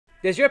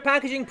Does your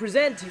packaging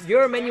present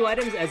your menu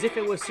items as if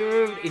it was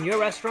served in your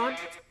restaurant?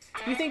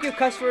 Do you think your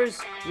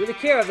customers really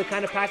care of the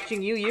kind of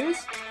packaging you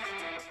use?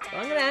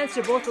 Well, I'm going to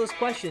answer both those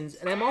questions,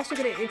 and I'm also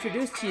going to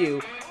introduce to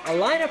you a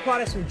line of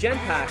products from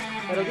Genpak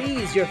that'll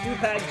ease your food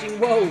packaging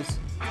woes.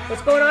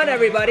 What's going on,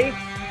 everybody?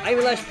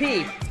 I'm Lush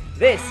P.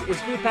 This is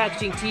Food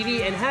Packaging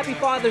TV, and happy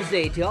Father's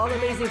Day to all the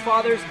amazing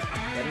fathers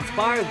that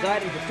inspire,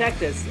 guide, and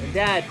protect us. And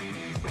Dad,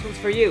 this one's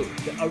for you,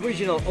 the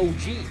original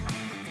OG.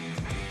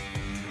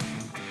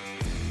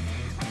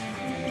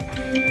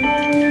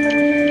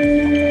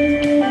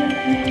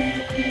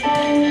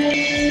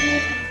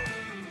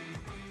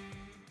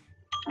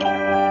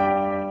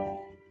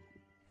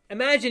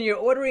 Imagine you're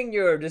ordering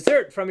your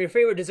dessert from your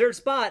favorite dessert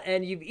spot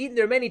and you've eaten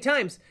there many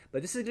times,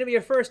 but this is going to be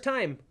your first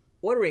time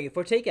ordering it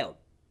for takeout.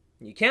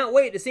 You can't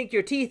wait to sink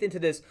your teeth into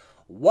this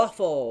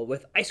waffle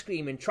with ice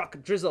cream and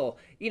chocolate drizzle.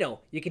 You know,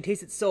 you can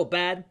taste it so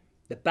bad,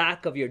 the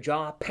back of your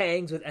jaw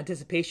pangs with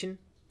anticipation.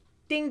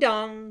 Ding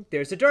dong,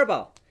 there's the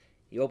doorbell.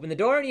 You open the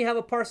door and you have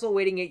a parcel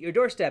waiting at your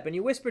doorstep, and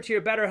you whisper to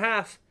your better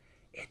half,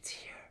 "It's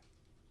here."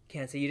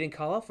 Can't say you didn't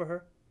call out for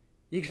her.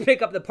 You can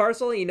pick up the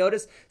parcel and you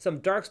notice some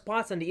dark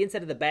spots on the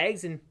inside of the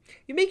bags, and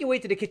you make your way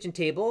to the kitchen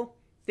table,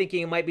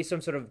 thinking it might be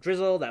some sort of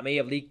drizzle that may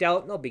have leaked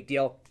out. No big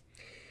deal.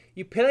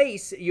 You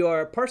place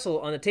your parcel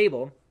on the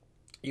table.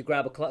 You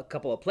grab a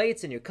couple of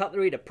plates and your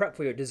cutlery to prep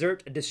for your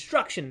dessert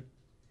destruction.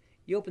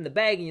 You open the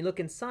bag and you look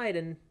inside,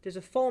 and there's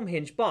a foam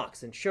hinge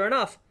box, and sure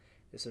enough,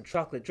 there's some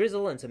chocolate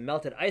drizzle and some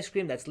melted ice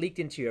cream that's leaked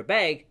into your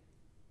bag.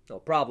 No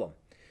problem.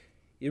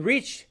 You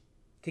reach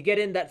to get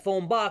in that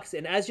foam box,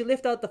 and as you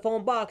lift out the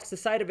foam box, the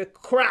side of it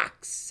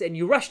cracks, and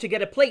you rush to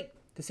get a plate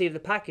to save the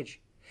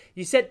package.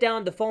 You set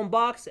down the foam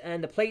box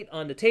and the plate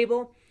on the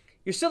table.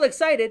 You're still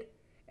excited,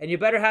 and your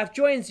better half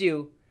joins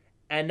you,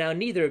 and now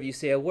neither of you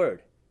say a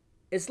word.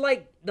 It's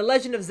like The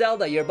Legend of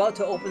Zelda. You're about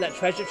to open that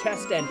treasure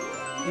chest, and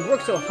you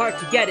work so hard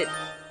to get it.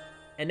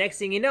 And next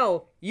thing you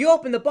know, you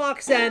open the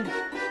box, and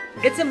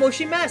it's a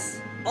mushy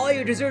mess. All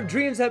your dessert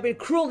dreams have been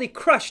cruelly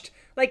crushed,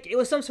 like it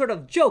was some sort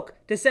of joke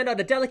to send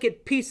out a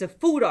delicate piece of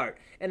food art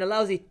in a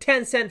lousy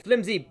 10-cent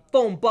flimsy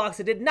foam box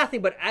that did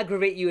nothing but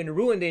aggravate you and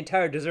ruin the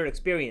entire dessert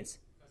experience.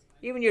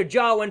 Even your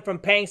jaw went from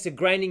pangs to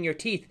grinding your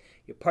teeth.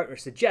 Your partner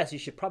suggests you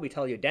should probably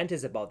tell your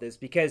dentist about this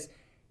because,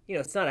 you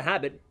know, it's not a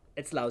habit,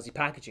 it's lousy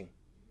packaging.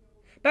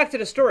 Back to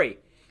the story.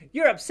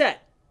 You're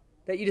upset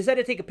that you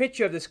decided to take a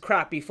picture of this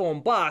crappy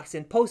foam box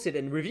and post it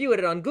and review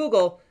it on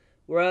Google,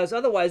 whereas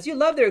otherwise you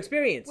love their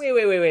experience.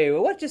 Wait,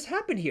 what just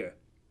happened here?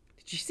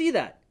 Did you see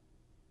that?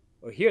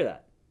 Or hear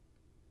that?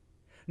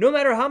 No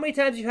matter how many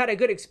times you've had a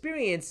good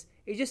experience,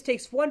 it just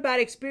takes one bad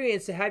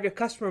experience to have your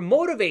customer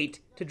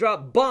motivate to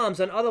drop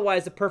bombs on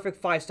otherwise a perfect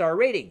 5-star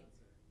rating.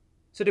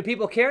 So do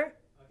people care?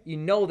 You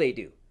know they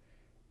do.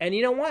 And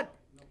you know what?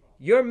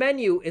 Your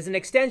menu is an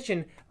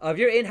extension of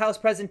your in-house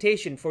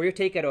presentation for your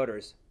takeout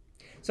orders.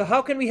 So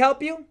how can we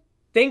help you?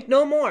 Think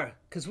no more,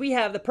 because we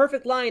have the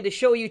perfect line to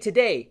show you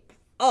today.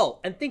 Oh,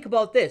 and think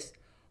about this.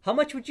 How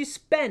much would you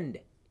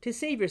spend to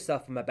save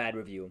yourself from a bad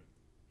review?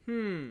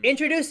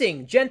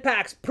 Introducing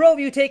Genpak's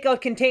ProView takeout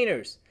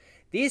containers.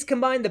 These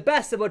combine the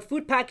best of what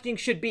food packaging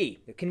should be.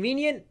 They're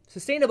convenient,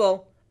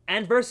 sustainable,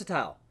 and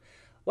versatile.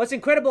 What's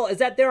incredible is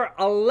that there are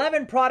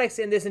 11 products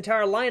in this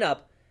entire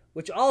lineup,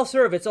 which all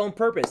serve its own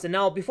purpose. And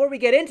now, before we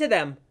get into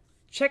them,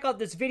 check out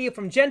this video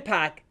from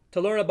Genpak to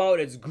learn about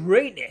its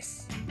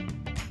greatness.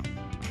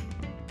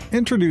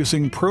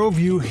 Introducing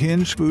ProView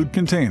Hinged food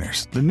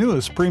containers, the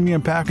newest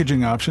premium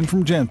packaging option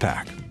from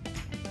Genpak.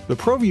 The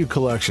ProView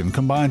collection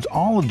combines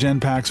all of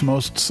Genpak's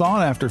most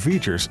sought-after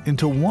features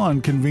into one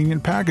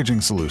convenient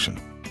packaging solution.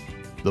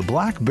 The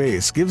black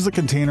base gives the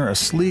container a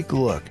sleek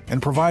look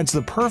and provides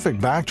the perfect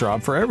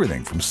backdrop for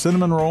everything from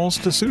cinnamon rolls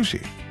to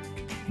sushi.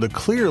 The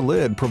clear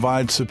lid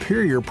provides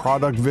superior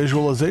product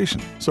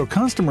visualization, so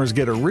customers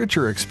get a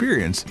richer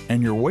experience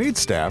and your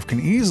waitstaff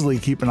can easily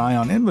keep an eye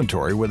on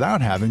inventory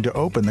without having to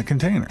open the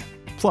container.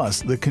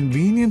 Plus, the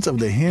convenience of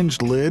the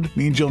hinged lid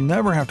means you'll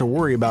never have to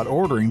worry about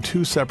ordering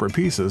 2 separate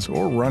pieces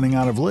or running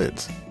out of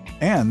lids.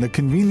 And the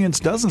convenience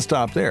doesn't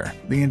stop there.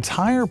 The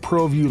entire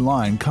ProView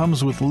line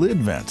comes with lid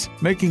vents,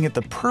 making it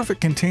the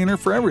perfect container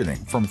for everything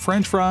from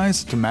French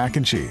fries to mac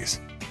and cheese.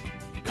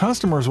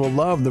 Customers will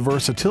love the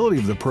versatility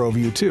of the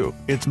ProView too.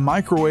 It's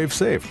microwave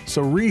safe,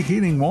 so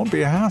reheating won't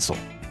be a hassle.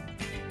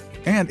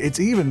 And it's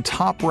even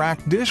top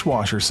rack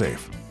dishwasher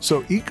safe,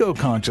 so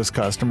eco-conscious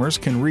customers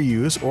can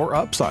reuse or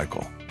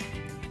upcycle.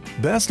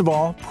 Best of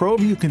all,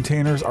 ProView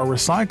containers are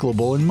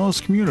recyclable in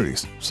most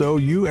communities, so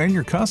you and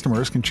your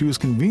customers can choose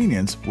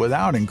convenience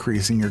without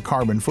increasing your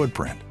carbon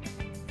footprint.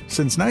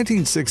 Since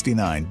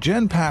 1969,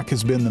 Genpak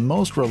has been the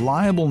most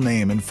reliable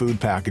name in food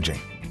packaging.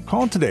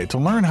 Call today to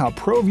learn how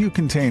ProView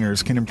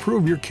containers can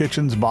improve your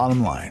kitchen's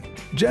bottom line.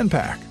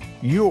 Genpak,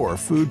 your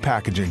food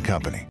packaging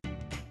company.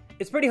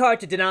 It's pretty hard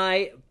to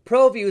deny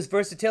ProView's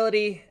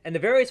versatility and the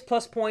various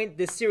plus points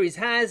this series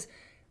has.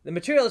 The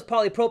material is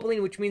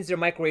polypropylene, which means they're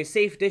microwave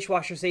safe,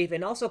 dishwasher safe,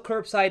 and also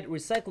curbside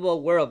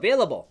recyclable where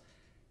available.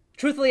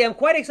 Truthfully, I'm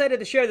quite excited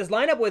to share this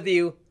lineup with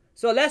you,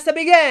 so let's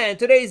begin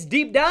today's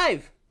deep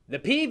dive. The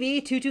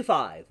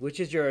PV225, which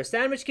is your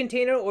sandwich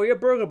container or your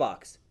burger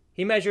box.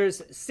 He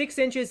measures 6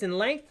 inches in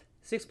length,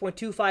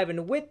 6.25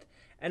 in width,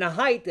 and a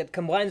height that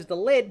combines with the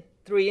lid,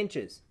 3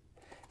 inches.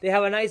 They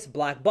have a nice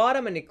black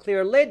bottom and a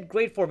clear lid,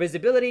 great for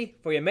visibility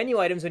for your menu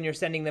items when you're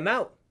sending them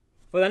out.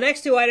 For the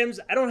next two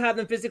items, I don't have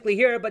them physically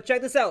here, but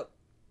check this out.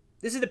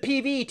 This is the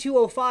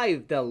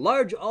PV205, the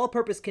large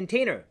all-purpose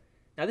container.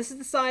 Now this is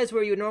the size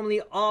where you would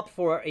normally opt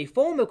for a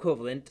foam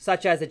equivalent,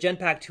 such as the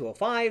Genpak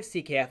 205,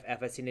 CKF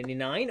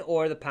FSC99,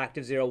 or the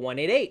Pactiv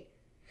 0188.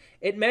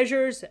 It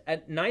measures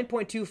at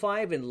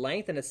 9.25 in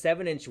length and a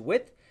 7-inch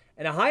width,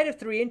 and a height of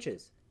 3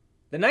 inches.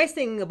 The nice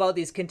thing about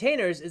these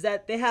containers is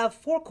that they have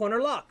 4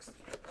 corner locks.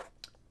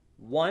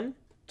 1,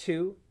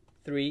 2,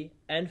 3,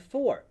 and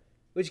 4,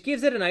 which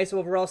gives it a nice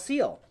overall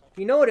seal. If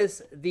you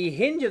notice, the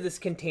hinge of this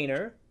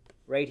container,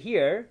 right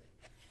here,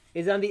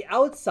 is on the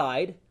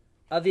outside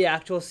of the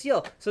actual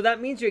seal. So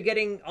that means you're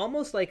getting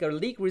almost like a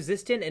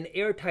leak-resistant and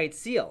airtight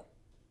seal.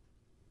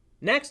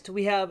 Next,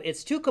 we have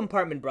its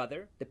two-compartment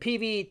brother, the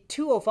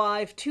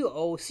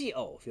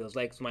PV20520CO. Feels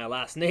like it's my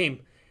last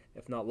name,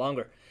 if not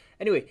longer.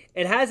 Anyway,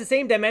 it has the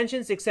same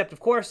dimensions, except of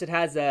course it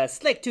has a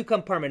slick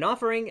 2-compartment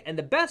offering, and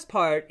the best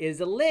part is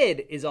the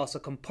lid is also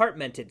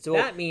compartmented. So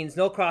that means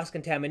no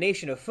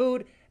cross-contamination of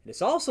food, and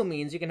this also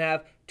means you can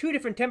have 2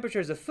 different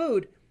temperatures of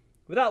food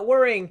without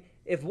worrying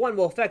if one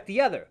will affect the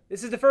other.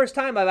 This is the first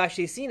time I've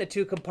actually seen a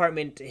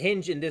 2-compartment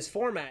hinge in this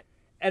format.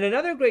 And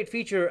another great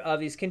feature of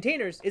these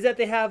containers is that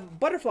they have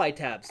butterfly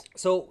tabs.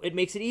 So it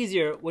makes it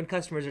easier when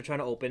customers are trying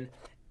to open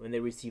when they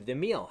receive their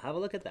meal. Have a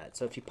look at that.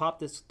 So if you pop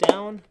this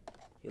down,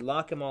 you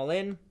lock them all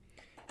in,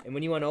 and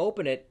when you want to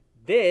open it,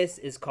 this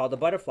is called the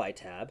butterfly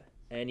tab,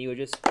 and you would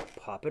just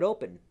pop it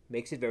open.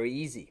 Makes it very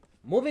easy.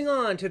 Moving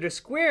on to the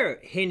square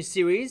hinge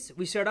series,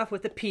 we start off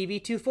with the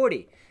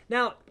PV240.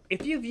 Now,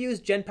 if you've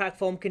used Genpak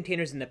foam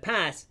containers in the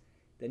past,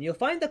 then you'll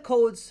find the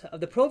codes of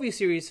the ProView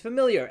series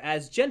familiar,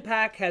 as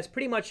Genpak has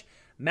pretty much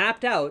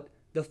mapped out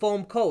the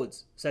foam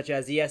codes, such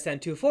as the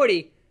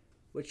SN240,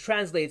 which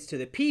translates to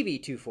the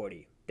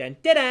PV240. Dun,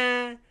 da,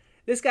 da.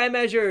 This guy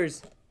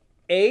measures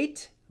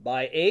 8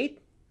 by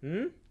 8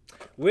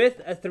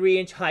 with a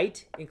 3-inch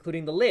height,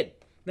 including the lid.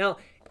 Now,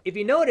 if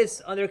you notice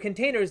on their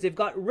containers, they've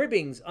got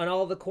ribbings on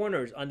all the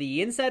corners, on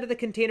the inside of the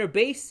container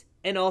base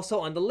and also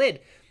on the lid.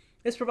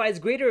 This provides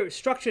greater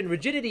structure and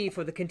rigidity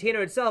for the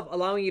container itself,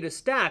 allowing you to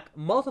stack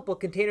multiple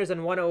containers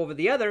on one over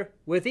the other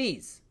with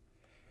ease.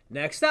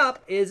 Next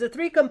up is the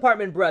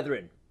 3-compartment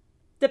brethren,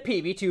 the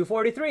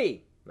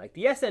PV243, like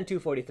the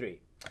SN243.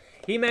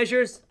 He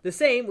measures the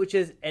same, which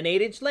is an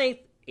 8-inch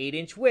length,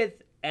 8-inch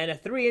width, and a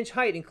 3-inch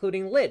height,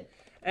 including lid.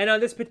 And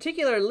on this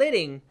particular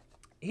lidding,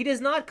 he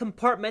does not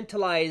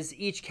compartmentalize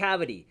each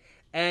cavity.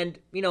 And,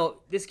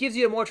 this gives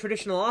you a more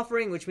traditional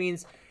offering, which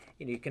means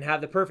you can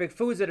have the perfect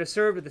foods that are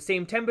served at the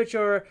same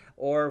temperature,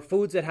 or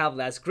foods that have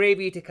less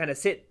gravy to kind of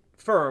sit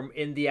firm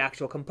in the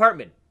actual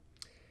compartment.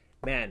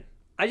 Man,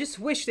 I just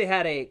wish they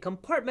had a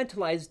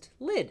compartmentalized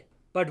lid.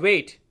 But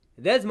wait,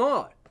 there's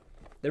more.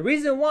 The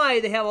reason why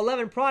they have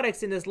 11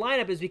 products in this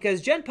lineup is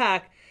because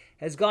Genpak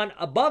has gone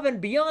above and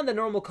beyond the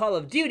normal call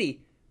of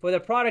duty for their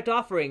product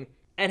offering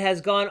and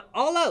has gone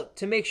all out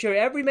to make sure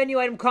every menu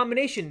item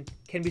combination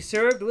can be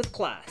served with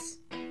class.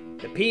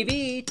 The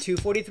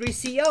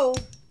PV243CO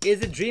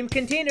is a dream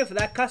container for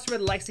that customer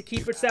that likes to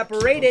keep it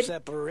separated.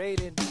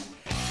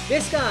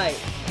 This guy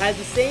has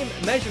the same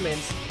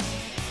measurements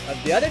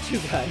of the other two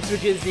guys,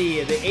 which is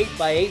the 8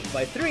 by 8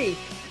 by 3.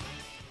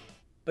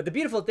 But the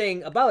beautiful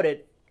thing about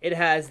it, it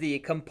has the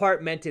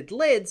compartmented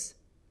lids.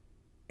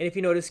 And if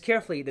you notice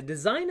carefully, the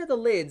design of the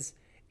lids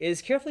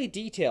is carefully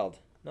detailed.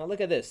 Now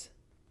look at this.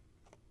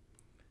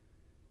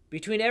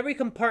 Between every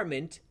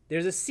compartment,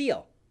 there's a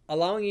seal,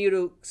 allowing you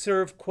to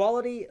serve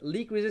quality,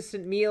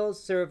 leak-resistant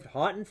meals served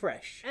hot and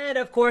fresh. And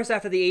of course,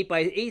 after the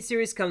 8x8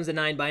 series comes the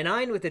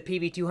 9x9 with the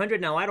PV200.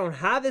 Now, I don't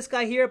have this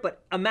guy here,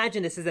 but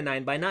imagine this is a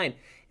 9x9.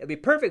 It'll be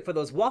perfect for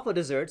those waffle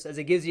desserts, as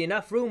it gives you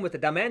enough room with the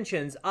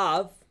dimensions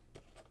of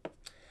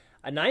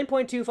a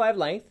 9.25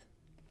 length,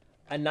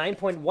 a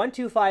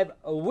 9.125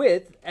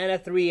 width, and a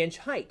 3-inch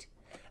height.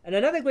 And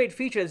another great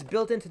feature that's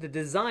built into the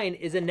design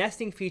is a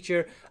nesting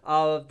feature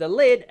of the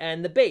lid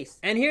and the base.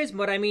 And here's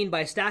what I mean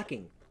by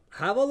stacking.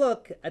 Have a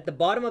look at the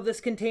bottom of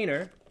this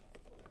container.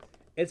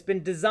 It's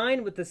been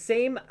designed with the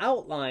same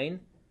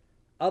outline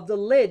of the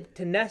lid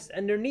to nest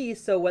underneath,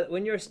 so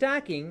when you're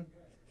stacking,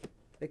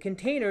 the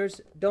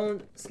containers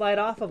don't slide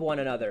off of one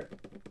another,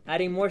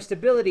 adding more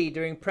stability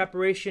during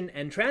preparation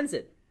and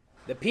transit.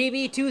 The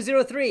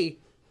PV203,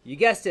 you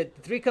guessed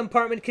it, the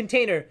 3-compartment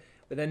container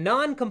with a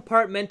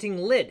non-compartmenting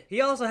lid.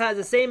 He also has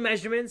the same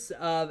measurements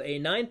of a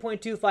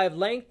 9.25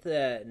 length,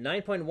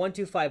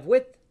 9.125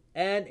 width,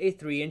 and a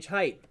 3-inch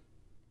height.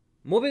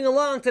 Moving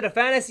along to the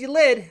fantasy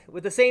lid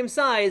with the same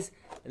size,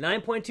 a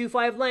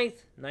 9.25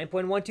 length,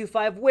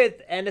 9.125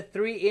 width, and a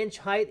 3-inch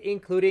height,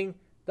 including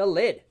the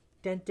lid.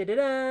 Dun, da, da,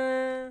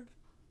 da.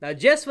 Now,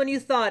 just when you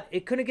thought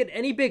it couldn't get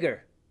any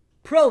bigger,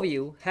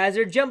 ProView has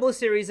their Jumbo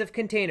series of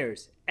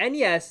containers. And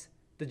yes,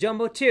 the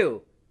Jumbo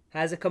 2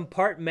 has a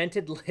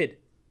compartmented lid.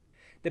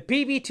 The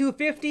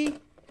PV250,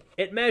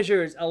 it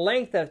measures a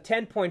length of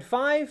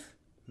 10.5,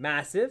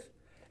 massive,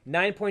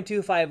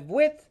 9.25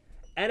 width,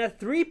 and a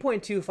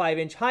 3.25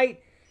 inch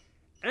height.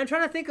 And I'm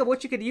trying to think of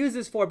what you could use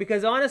this for,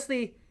 because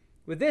honestly,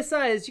 with this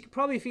size, you could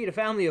probably feed a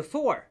family of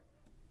 4.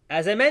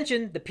 As I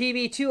mentioned, the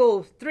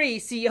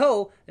PV203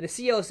 CO, and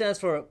the CO stands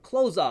for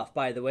close off,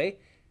 by the way.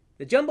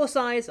 The jumbo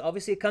size,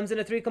 obviously it comes in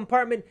a 3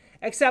 compartment,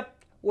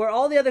 except where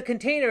all the other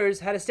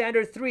containers had a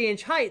standard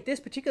 3-inch height, this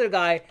particular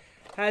guy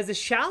has the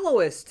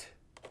shallowest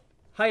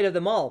height of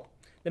them all.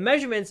 The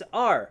measurements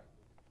are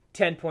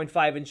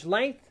 10.5 inch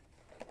length,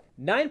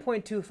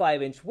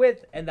 9.25 inch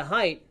width, and the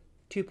height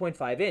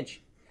 2.5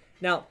 inch.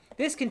 Now,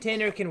 this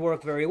container can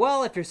work very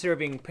well if you're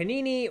serving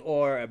panini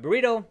or a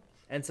burrito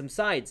and some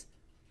sides.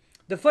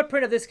 The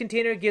footprint of this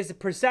container gives the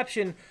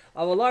perception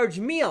of a large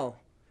meal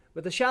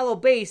with a shallow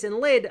base and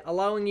lid,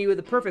 allowing you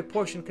the perfect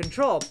portion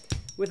control,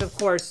 with of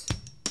course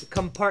the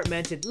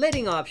compartmented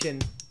lidding option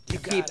to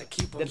keep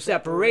them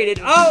separated.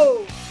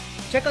 Oh!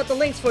 Check out the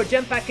links for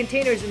Genpak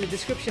containers in the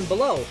description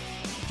below.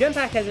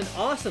 Genpak has an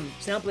awesome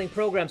sampling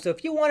program, so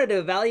if you wanted to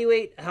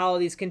evaluate how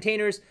these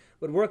containers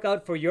would work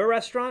out for your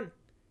restaurant,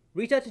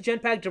 reach out to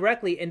Genpak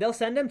directly and they'll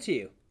send them to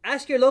you.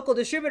 Ask your local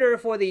distributor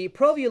for the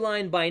ProView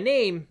line by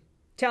name.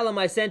 Tell them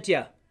I sent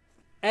you.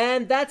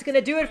 And that's going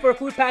to do it for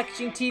Food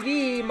Packaging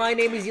TV. My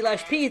name is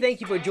Elish P. Thank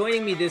you for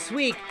joining me this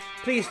week.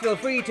 Please feel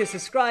free to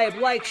subscribe,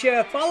 like,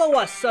 share, follow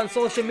us on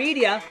social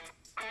media.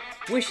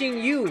 Wishing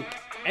you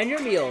and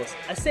your meals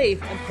a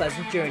safe and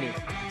pleasant journey.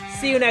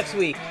 See you next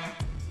week.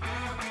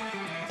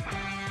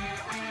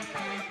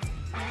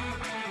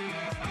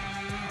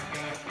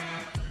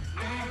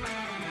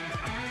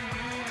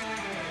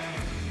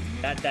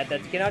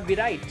 That cannot be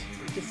right.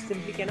 It just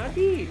simply cannot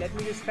be. Let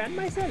me just fan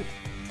myself.